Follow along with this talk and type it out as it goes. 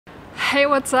Hey,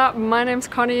 what's up? My name's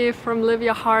Conni from Live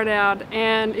Your Heart Out,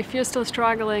 and if you're still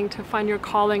struggling to find your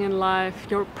calling in life,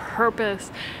 your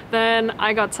purpose, then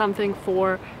I got something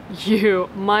for you.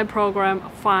 My program,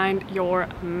 Find Your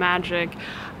Magic.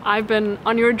 I've been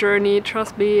on your journey,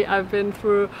 trust me. I've been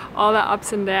through all the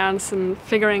ups and downs and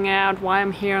figuring out why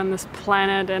I'm here on this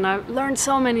planet, and I've learned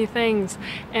so many things,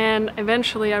 and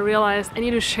eventually I realized I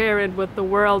need to share it with the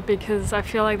world because I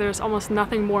feel like there's almost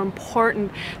nothing more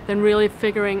important than really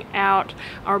figuring out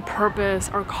our purpose,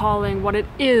 our calling, what it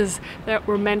is that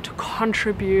we're meant to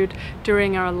contribute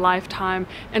during our lifetime.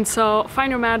 And so Find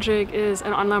Your Magic is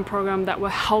an online program that will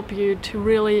help you to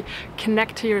really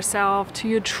connect to yourself, to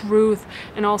your truth,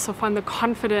 and also find the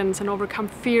confidence and overcome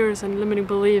fears and limiting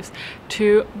beliefs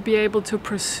to be able to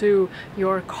pursue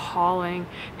your calling.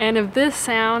 And if this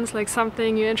sounds like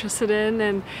something you're interested in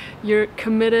and you're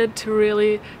committed to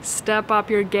really step up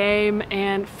your game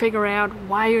and figure out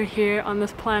why you're here on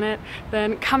this planet,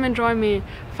 then come and join me,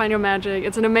 Find Your Magic.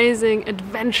 It's an amazing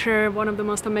adventure, one of the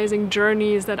most amazing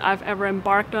journeys that I've ever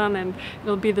embarked on, and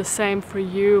it'll be the same for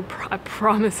you, I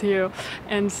promise you.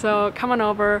 And so come on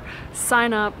over,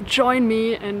 sign up, join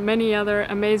me and many other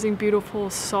amazing,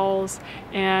 beautiful souls,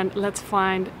 and let's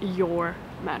find your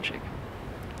magic.